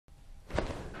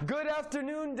Good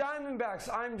afternoon,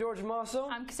 Diamondbacks. I'm George Masso.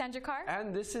 I'm Cassandra Carr.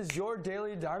 And this is your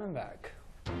Daily Diamondback.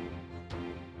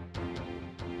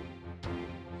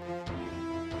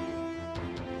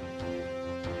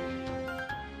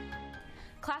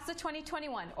 Class of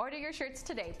 2021, order your shirts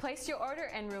today. Place your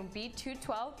order in room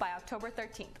B212 by October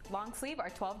 13th. Long sleeve are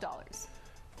 $12.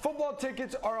 Football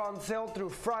tickets are on sale through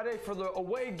Friday for the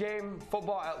away game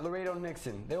football at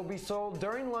Laredo-Nixon. They will be sold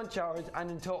during lunch hours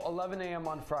and until 11 a.m.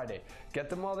 on Friday. Get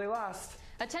them while they last.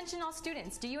 Attention all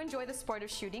students, do you enjoy the sport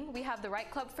of shooting? We have the right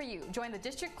club for you. Join the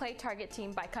District Clay Target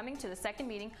team by coming to the second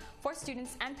meeting for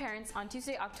students and parents on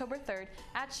Tuesday, October 3rd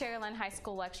at Sharyland High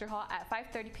School Lecture Hall at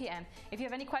 5:30 p.m. If you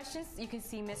have any questions, you can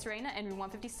see Miss Reina in room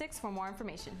 156 for more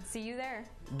information. See you there.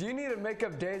 Do you need to make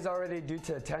up days already due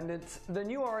to attendance? Then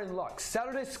you are in luck.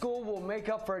 Saturday school will make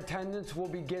up for attendance will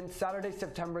begin Saturday,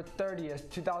 September 30th,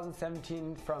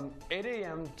 2017 from 8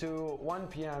 a.m. to 1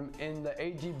 p.m. in the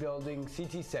AG building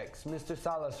CT6, Mr.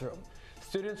 Salas room.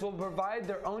 Students will provide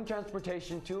their own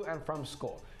transportation to and from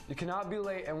school. You cannot be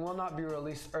late and will not be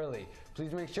released early.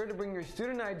 Please make sure to bring your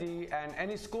student ID and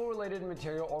any school-related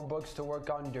material or books to work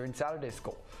on during Saturday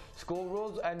school. School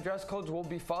rules and dress codes will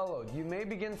be followed. You may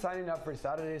begin signing up for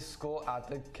Saturday school at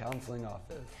the counseling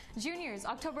office. Juniors,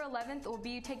 October 11th will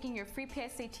be taking your free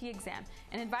PSAT exam.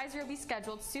 An advisor will be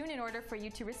scheduled soon in order for you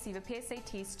to receive a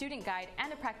PSAT student guide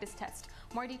and a practice test.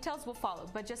 More details will follow,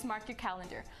 but just mark your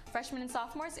calendar. Freshmen and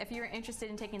sophomores, if you are interested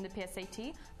in taking the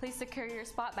PSAT, please secure your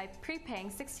spot by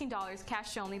prepaying $16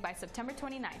 cash only by September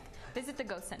 29th. Visit the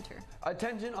Go Center.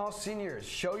 Attention all seniors,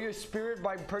 show your spirit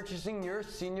by purchasing your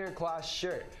senior class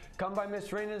shirt. Come by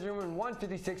Miss Reina's room in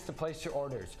 156 to place your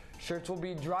orders. Shirts will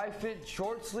be dry fit,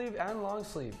 short sleeve, and long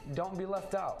sleeve. Don't be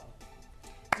left out.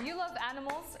 Do you love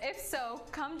animals? If so,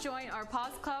 come join our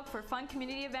Paws Club for fun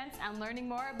community events and learning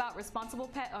more about responsible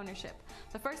pet ownership.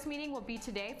 The first meeting will be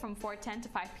today from 4:10 to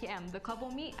 5 p.m. The club will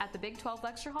meet at the Big 12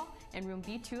 Lecture Hall in room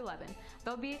B211.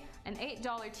 There'll be an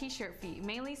 $8 t-shirt fee,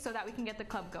 mainly so that we can get the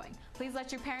club going. Please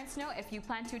let your parents know if you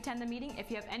plan to attend the meeting.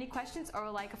 If you have any questions or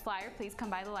would like a flyer, please come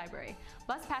by the library.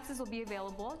 Bus passes will be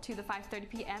available to the 5:30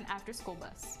 p.m. after school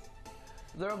bus.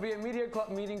 There will be a media club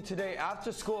meeting today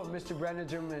after school at Mr.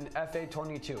 Brandon's room in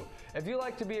FA22. If you'd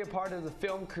like to be a part of the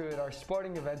film crew at our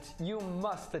sporting events, you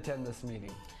must attend this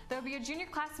meeting. There will be a junior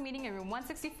class meeting in room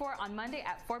 164 on Monday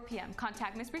at 4 p.m.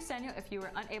 Contact Ms. Briseño if you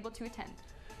were unable to attend.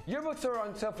 Yearbooks are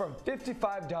on sale for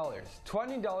 $55.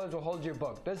 $20 will hold your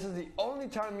book. This is the only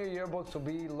time your yearbooks will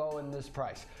be low in this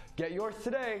price. Get yours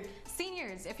today.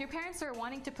 Seniors, if your parents are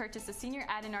wanting to purchase a senior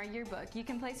ad in our yearbook, you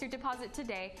can place your deposit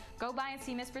today. Go by and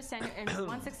see Ms. Briseño in room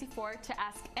 164 to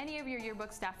ask any of your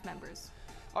yearbook staff members.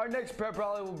 Our next prep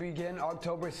rally will begin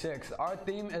October 6th. Our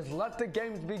theme is Let the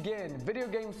Games Begin. Video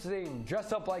games theme.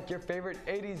 Dress up like your favorite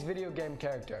 80s video game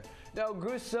character. No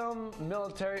gruesome,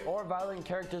 military, or violent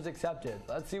characters accepted.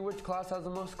 Let's see which class has the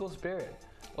most school spirit.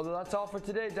 Well, that's all for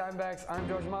today, Diamondbacks. I'm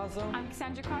George Masso. I'm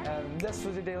Cassandra Carr. And this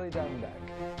was your Daily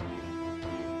Diamondback.